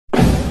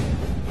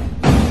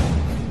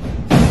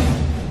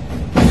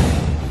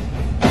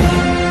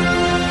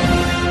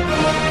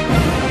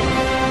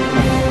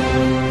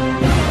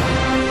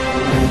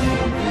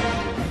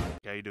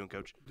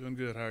Coach? Doing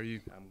good. How are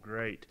you? I'm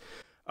great.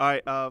 All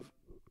right,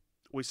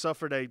 we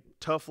suffered a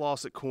tough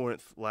loss at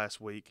Corinth last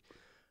week.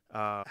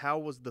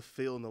 How was the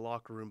feel in the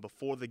locker room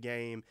before the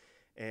game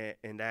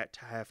and at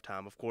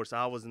halftime? Of course,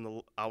 I was in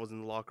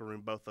the locker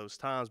room both those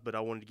times, but I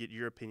wanted to get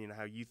your opinion on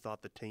how you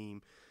thought the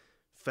team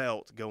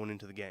felt going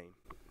into the game.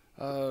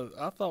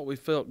 I thought we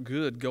felt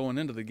good going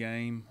into the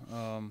game.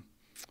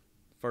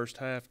 First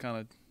half kind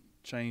of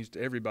changed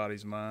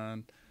everybody's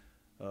mind.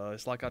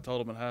 It's like I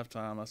told them at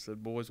halftime. I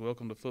said, boys,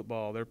 welcome to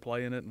football. They're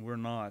playing it, and we're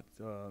not.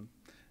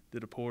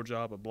 Did a poor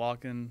job of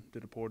blocking,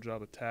 did a poor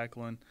job of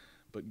tackling.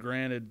 But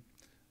granted,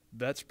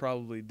 that's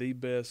probably the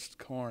best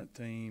current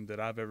team that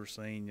I've ever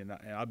seen, and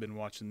I've been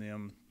watching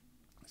them,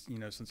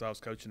 since I was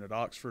coaching at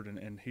Oxford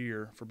and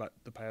here for about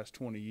the past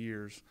 20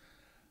 years.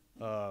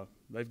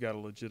 They've got a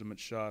legitimate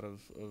shot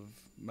of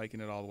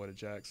making it all the way to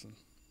Jackson.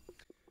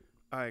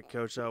 All right,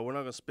 Coach, we're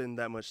not going to spend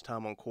that much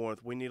time on Corinth.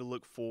 We need to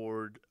look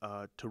forward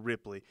to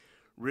Ripley.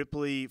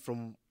 Ripley,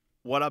 from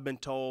what I've been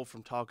told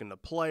from talking to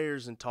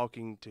players and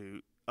talking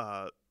to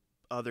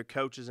other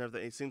coaches and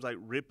everything, it seems like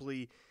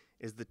Ripley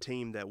is the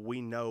team that we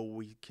know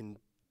we can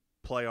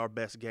play our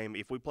best game.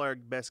 If we play our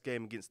best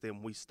game against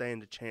them, we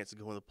stand a chance to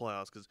go in the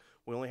playoffs because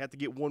we only have to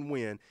get one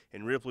win,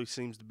 and Ripley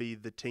seems to be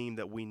the team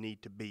that we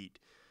need to beat.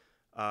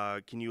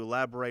 Can you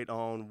elaborate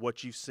on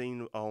what you've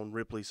seen on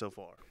Ripley so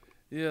far?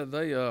 Yeah,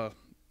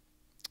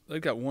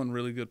 they've got one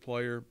really good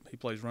player. He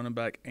plays running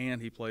back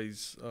and he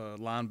plays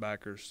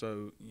linebacker.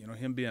 So,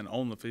 him being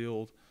on the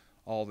field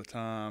all the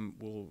time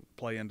will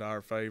play into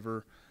our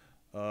favor.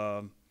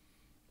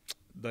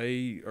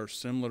 They are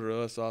similar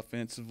to us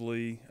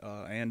offensively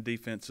and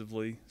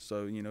defensively.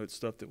 So, it's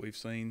stuff that we've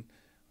seen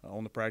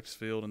on the practice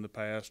field in the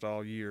past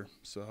all year.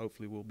 So,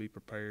 hopefully we'll be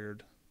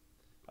prepared.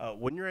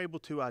 When you're able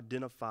to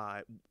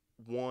identify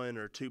one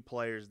or two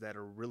players that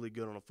are really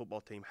good on a football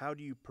team, how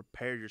do you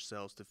prepare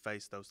yourselves to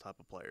face those type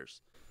of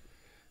players?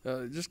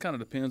 It just kind of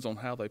depends on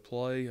how they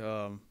play.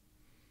 The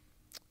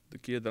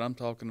kid that I'm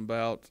talking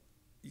about,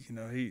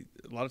 a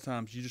lot of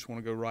times you just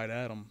want to go right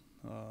at him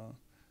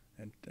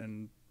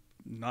and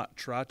not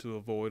try to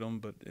avoid them.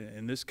 But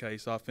in this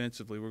case,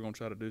 offensively, we're going to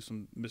try to do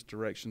some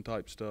misdirection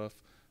type stuff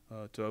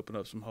to open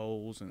up some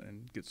holes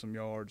and get some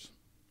yards.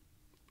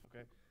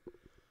 Okay.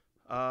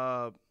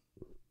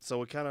 So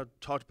we kind of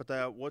talked about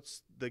that.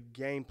 What's the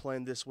game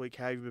plan this week?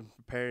 How have you been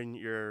preparing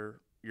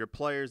your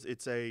players?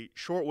 It's a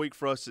short week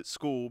for us at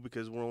school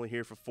because we're only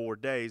here for 4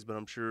 days, but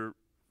I'm sure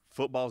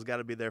football's got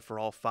to be there for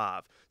all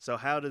 5. So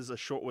how does a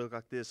short week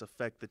like this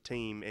affect the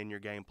team and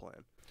your game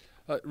plan?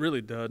 It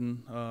really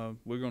doesn't.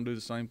 We're going to do the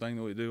same thing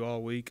that we do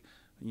all week.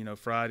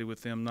 Friday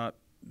with them not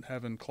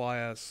having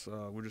class,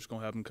 we're just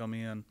going to have them come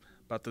in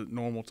about the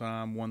normal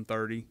time,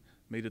 1:30,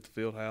 meet at the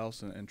field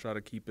house, and try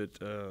to keep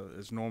it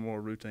as normal a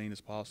routine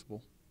as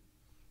possible.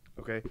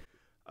 Okay.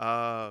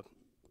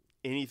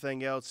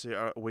 Anything else?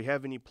 We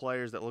have any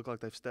players that look like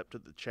they've stepped to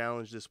the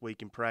challenge this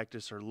week in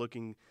practice or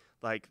looking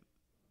like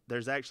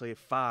there's actually a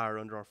fire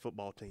under our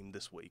football team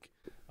this week?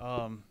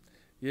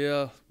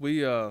 Yeah,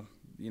 we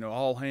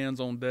all hands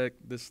on deck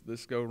this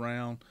go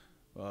round.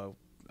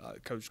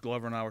 Coach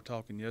Glover and I were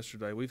talking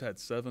yesterday. We've had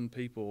 7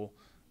 people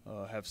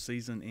have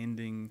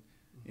season-ending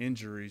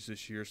injuries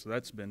this year, so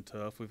that's been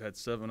tough. We've had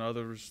 7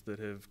 others that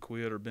have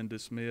quit or been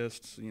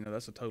dismissed.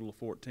 That's a total of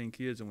 14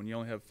 kids, and when you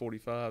only have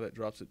 45, that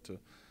drops it to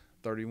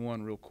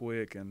 31 real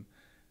quick, and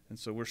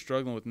so we're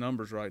struggling with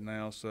numbers right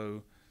now.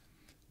 So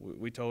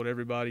we told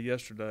everybody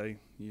yesterday,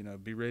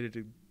 be ready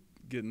to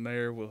get in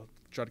there. We'll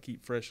try to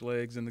keep fresh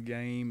legs in the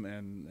game,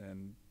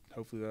 and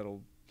hopefully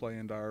that'll play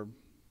into our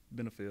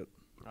benefit.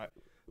 All right.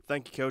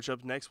 Thank you, Coach.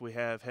 Up next, we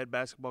have head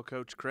basketball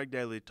coach Craig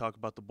Daly to talk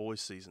about the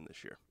boys' season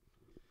this year.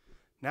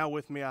 Now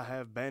with me, I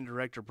have band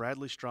director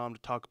Bradley Strom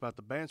to talk about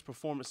the band's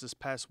performance this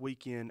past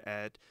weekend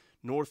at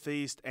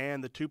Northeast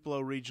and the Tupelo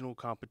Regional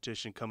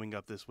Competition coming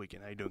up this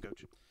weekend. How you doing,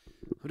 Coach?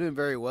 We're doing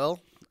very well.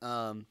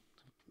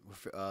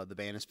 The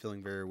band is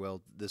feeling very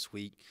well this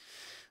week.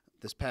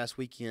 This past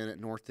weekend at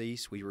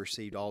Northeast, we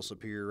received all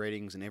superior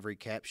ratings in every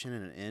caption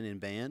and in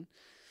band.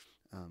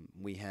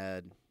 We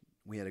had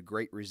a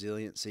great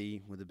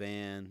resiliency with the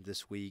band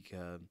this week.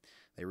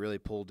 They really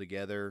pulled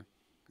together,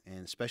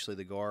 and especially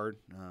the guard.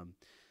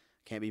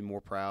 Can't be more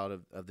proud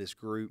of this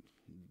group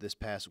this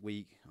past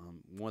week.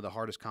 One of the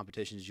hardest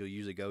competitions you'll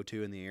usually go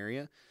to in the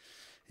area,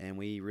 and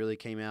we really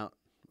came out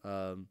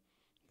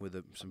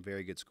with some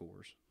very good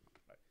scores.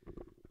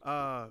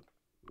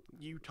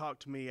 You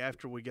talked to me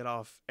after we got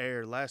off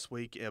air last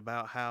week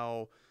about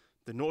how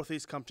the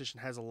Northeast competition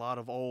has a lot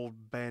of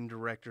old band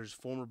directors,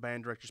 former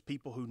band directors,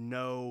 people who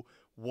know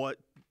what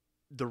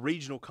the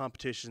regional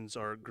competitions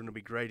are going to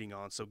be grading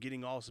on. So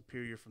getting all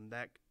superior from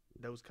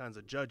those kinds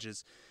of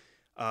judges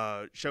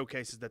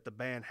showcases that the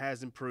band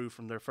has improved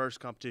from their first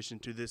competition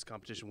to this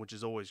competition, which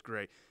is always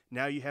great.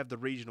 Now you have the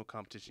regional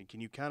competition. Can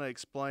you kind of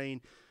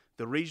explain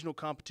the regional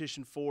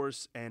competition for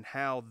us and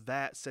how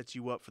that sets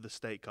you up for the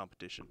state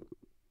competition?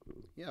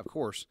 Yeah, of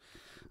course.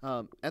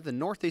 At the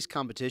Northeast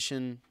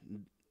competition,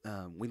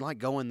 we like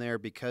going there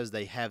because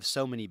they have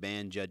so many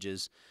band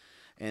judges,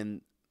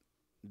 and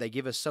they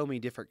give us so many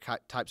different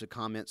types of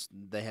comments.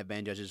 They have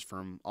band judges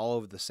from all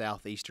over the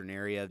southeastern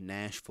area,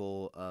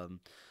 Nashville,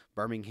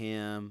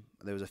 Birmingham.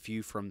 There was a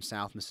few from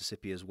South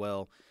Mississippi as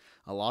well.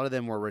 A lot of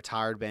them were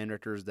retired band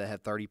directors that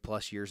have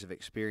 30-plus years of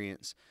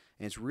experience,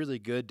 and it's really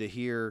good to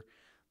hear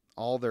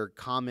all their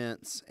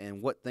comments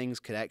and what things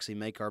could actually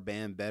make our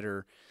band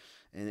better.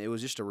 And it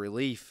was just a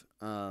relief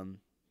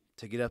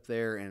to get up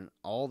there and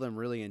all of them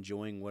really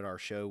enjoying what our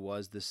show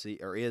was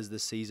is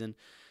this season,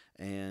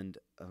 and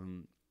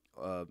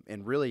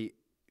really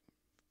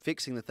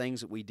fixing the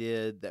things that we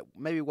did that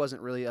maybe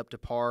wasn't really up to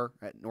par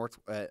at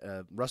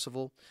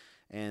Russellville.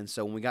 And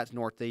so when we got to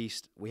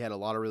Northeast, we had a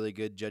lot of really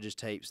good judges'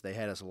 tapes. They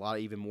had us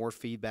even more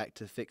feedback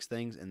to fix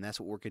things, and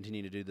that's what we're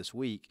continuing to do this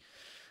week.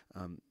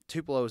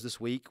 Tupelo is this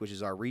week, which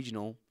is our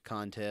regional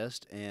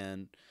contest,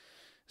 and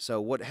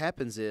so what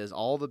happens is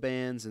all the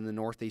bands in the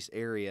Northeast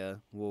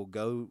area will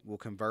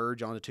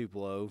converge onto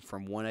Tupelo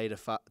from 1A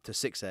to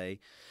 6A,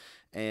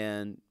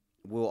 and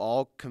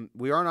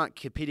we are not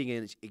competing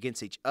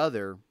against each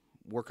other.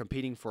 We're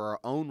competing for our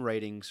own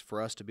ratings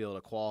for us to be able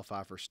to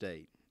qualify for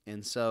state.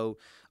 And so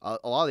a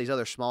lot of these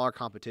other smaller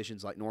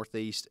competitions like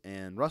Northeast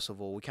and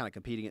Russellville, we kind of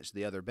compete against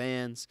the other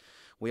bands.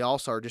 We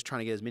also are just trying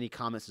to get as many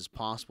comments as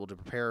possible to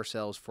prepare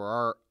ourselves for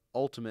our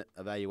ultimate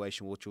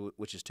evaluation,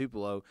 which is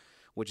Tupelo,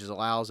 which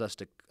allows us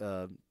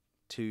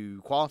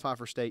to qualify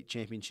for state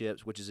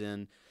championships, which is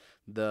in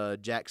the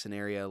Jackson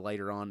area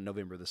later on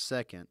November the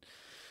 2nd.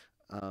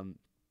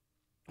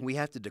 We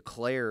have to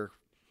declare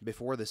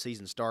before the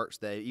season starts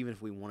that even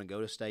if we want to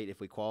go to state,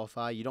 if we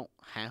qualify, you don't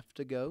have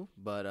to go,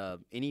 but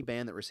any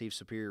band that receives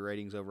superior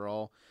ratings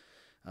overall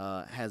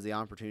has the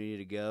opportunity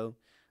to go.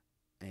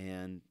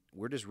 And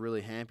we're just really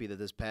happy that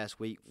this past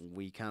week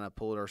we kind of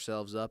pulled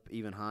ourselves up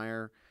even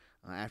higher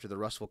after the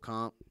Russellville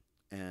comp,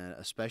 and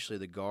especially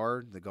the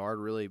guard. The guard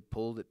really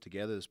pulled it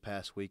together this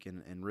past week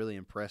and really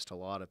impressed a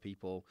lot of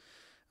people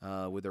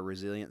with their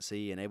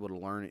resiliency and able to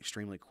learn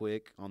extremely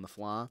quick on the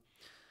fly.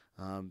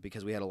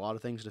 Because we had a lot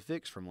of things to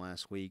fix from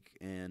last week,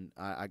 and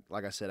I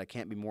like I said, I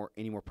can't be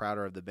any more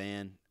prouder of the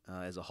band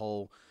as a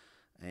whole,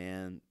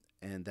 and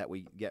that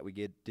we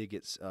did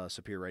get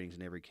superior ratings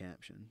in every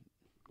caption.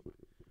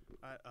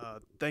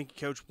 Thank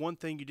you, Coach. One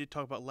thing you did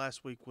talk about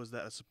last week was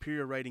that a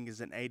superior rating is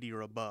an 80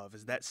 or above.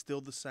 Is that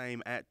still the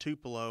same at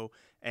Tupelo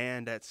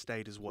and at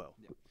state as well?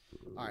 Yep.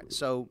 All right,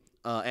 so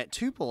at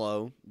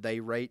Tupelo, they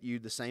rate you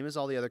the same as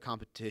all the other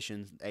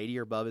competitions. 80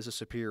 or above is a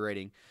superior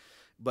rating.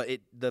 But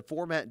the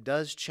format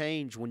does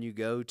change when you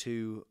go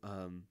to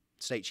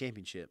state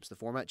championships. The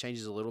format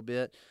changes a little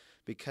bit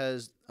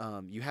because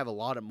you have a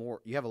lot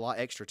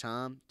extra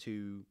time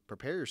to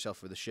prepare yourself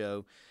for the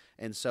show,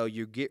 and so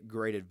you get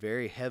graded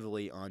very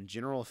heavily on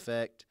general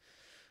effect.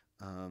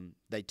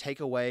 They take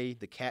away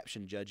the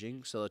caption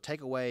judging, so they'll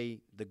take away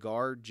the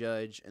guard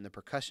judge and the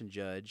percussion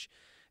judge,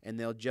 and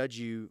they'll judge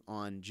you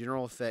on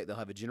general effect. They'll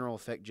have a general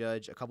effect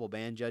judge, a couple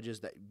band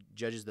judges that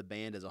judges the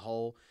band as a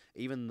whole.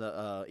 Even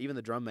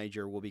the drum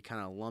major will be kind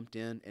of lumped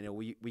in, and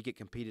we get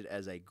competed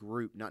as a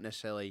group, not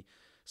necessarily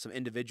some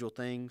individual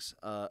things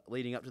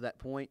leading up to that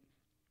point.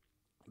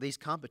 These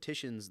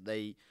competitions,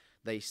 they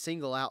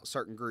single out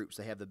certain groups.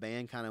 They have the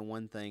band kind of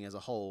one thing as a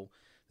whole,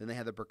 then they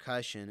have the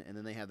percussion, and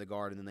then they have the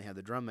guard, and then they have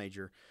the drum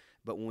major.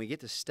 But when we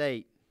get to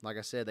state, like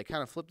I said, they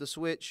kind of flip the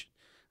switch.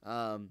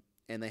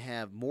 And they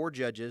have more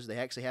judges. They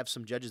actually have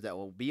some judges that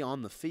will be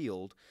on the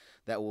field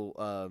that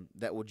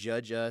will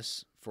judge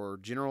us for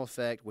general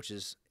effect, which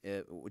is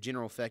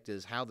general effect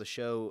is how the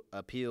show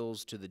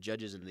appeals to the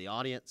judges and the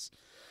audience.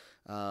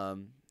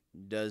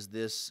 Does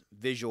this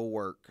visual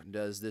work?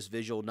 Does this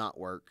visual not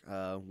work?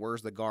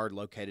 Where's the guard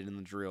located in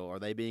the drill? Are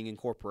they being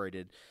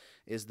incorporated?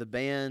 Is the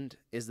band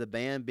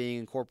being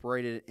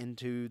incorporated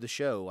into the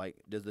show? Like,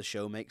 does the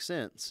show make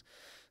sense?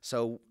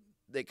 So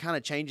it kind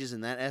of changes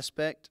in that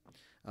aspect.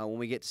 When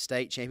we get to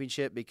state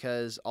championship,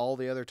 because all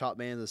the other top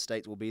bands of the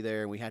states will be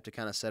there, and we have to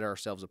kind of set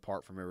ourselves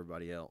apart from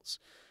everybody else.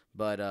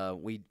 But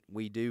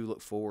we do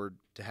look forward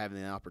to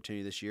having the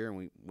opportunity this year,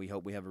 and we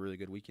hope we have a really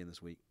good weekend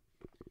this week.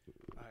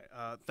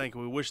 All right, thank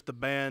you. We wish the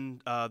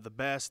band the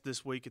best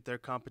this week at their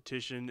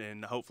competition,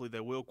 and hopefully they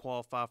will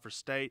qualify for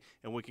state,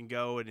 and we can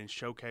go and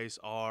showcase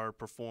our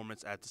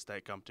performance at the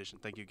state competition.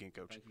 Thank you again,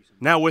 Coach. Thank you so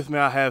much. Now with me,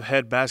 I have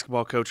head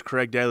basketball coach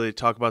Craig Daly to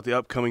talk about the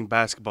upcoming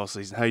basketball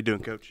season. How you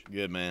doing, Coach?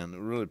 Good, man.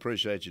 Really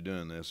appreciate you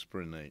doing this. It's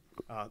pretty neat.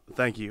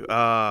 Thank you.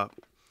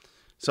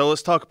 So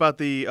let's talk about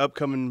the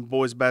upcoming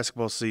boys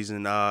basketball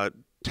season.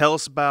 Tell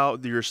us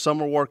about your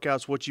summer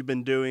workouts, what you've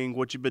been doing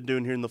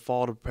here in the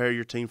fall to prepare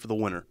your team for the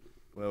winter.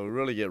 Well, we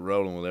really get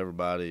rolling with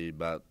everybody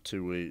about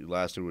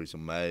last 2 weeks of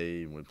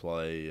May, and we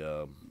play,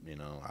 I don't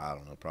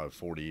know, probably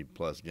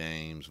 40-plus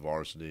games,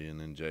 varsity, and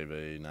then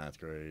JV, ninth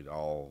grade,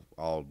 all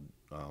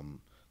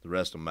the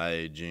rest of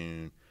May,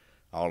 June,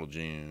 all of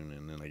June,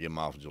 and then they get them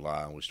off in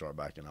July, and we start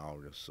back in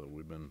August. So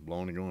we've been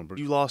blowing and going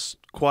pretty. You lost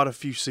quite a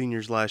few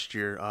seniors last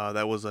year.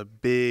 That was a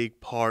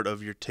big part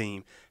of your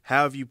team.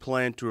 How have you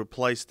planned to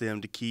replace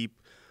them to keep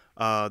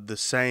the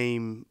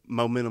same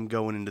momentum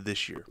going into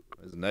this year?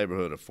 It's a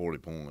neighborhood of 40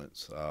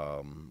 points.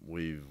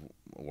 We've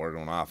worked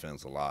on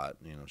offense a lot.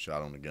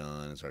 Shot on the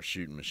gun. It's our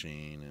shooting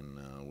machine,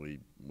 and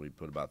we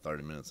put about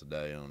 30 minutes a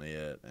day on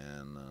it,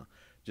 and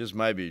just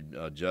maybe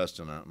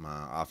adjusting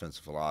my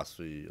offensive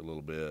philosophy a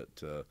little bit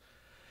to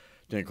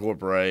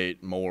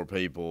incorporate more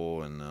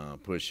people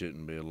and push it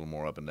and be a little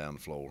more up and down the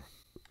floor.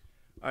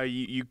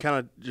 You kind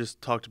of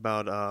just talked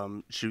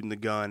about shooting the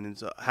gun, and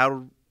so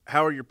how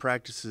are your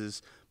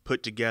practices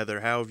put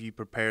together? How have you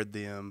prepared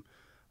them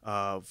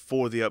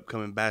for the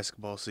upcoming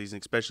basketball season,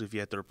 especially if you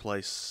have to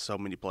replace so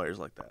many players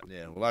like that?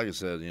 Yeah, well, like I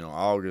said,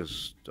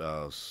 August,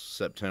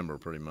 September,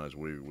 pretty much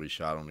we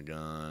shot on the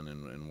gun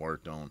and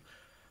worked on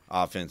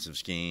offensive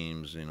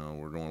schemes.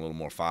 We're going a little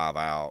more 5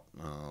 out,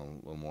 a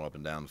little more up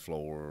and down the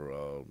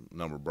floor,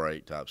 number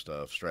break type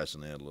stuff,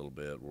 stressing it a little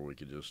bit where we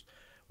could just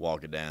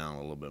walk it down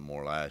a little bit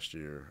more last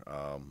year.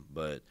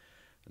 But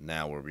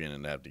now we're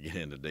beginning to have to get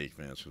into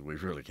defense because we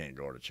really can't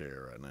guard a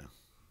chair right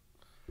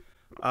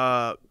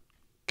now.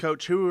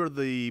 Coach, who are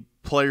the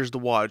players to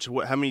watch?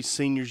 How many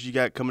seniors you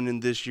got coming in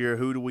this year?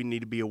 Who do we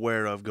need to be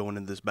aware of going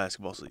into this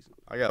basketball season?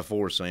 I got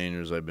 4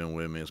 seniors. They've been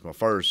with me. It's my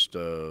first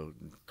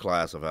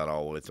class I've had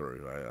all the way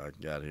through. I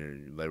got here.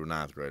 They were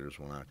 9th graders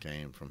when I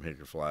came from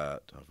Hickory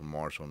Flat, from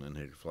Marshall and then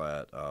Hickory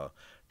Flat.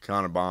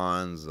 Connor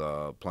Bonds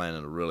playing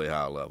at a really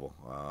high level.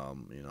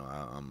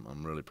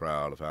 I'm really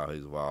proud of how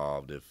he's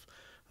evolved.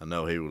 I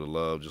know he would have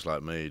loved, just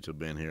like me, to have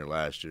been here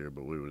last year,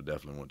 but we would have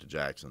definitely went to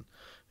Jackson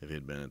if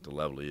he'd been at the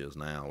level he is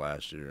now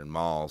last year. And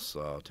Moss,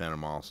 Tanner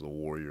Moss is a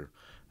warrior.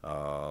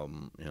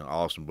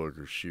 Austin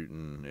Booker's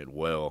shooting it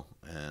well,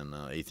 and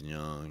Ethan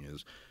Young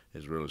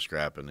is really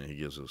scrapping, and he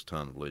gives us a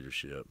ton of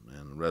leadership.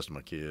 And the rest of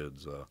my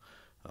kids,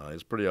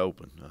 it's pretty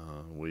open.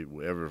 We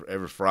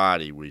every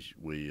Friday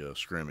we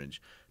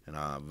scrimmage, and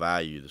I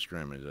value the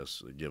scrimmage.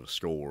 Let's give a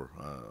score,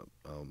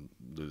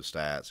 do the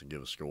stats, and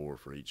give a score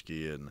for each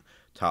kid. And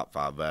top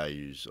 5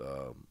 values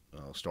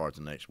start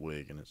the next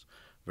week, and it's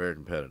very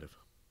competitive.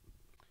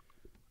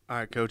 All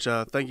right, Coach.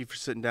 Thank you for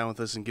sitting down with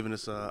us and giving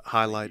us a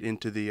highlight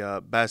into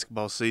the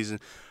basketball season.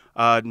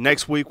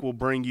 Next week, we'll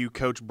bring you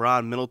Coach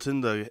Brian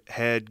Middleton, the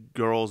head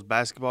girls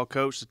basketball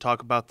coach, to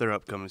talk about their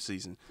upcoming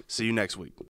season. See you next week.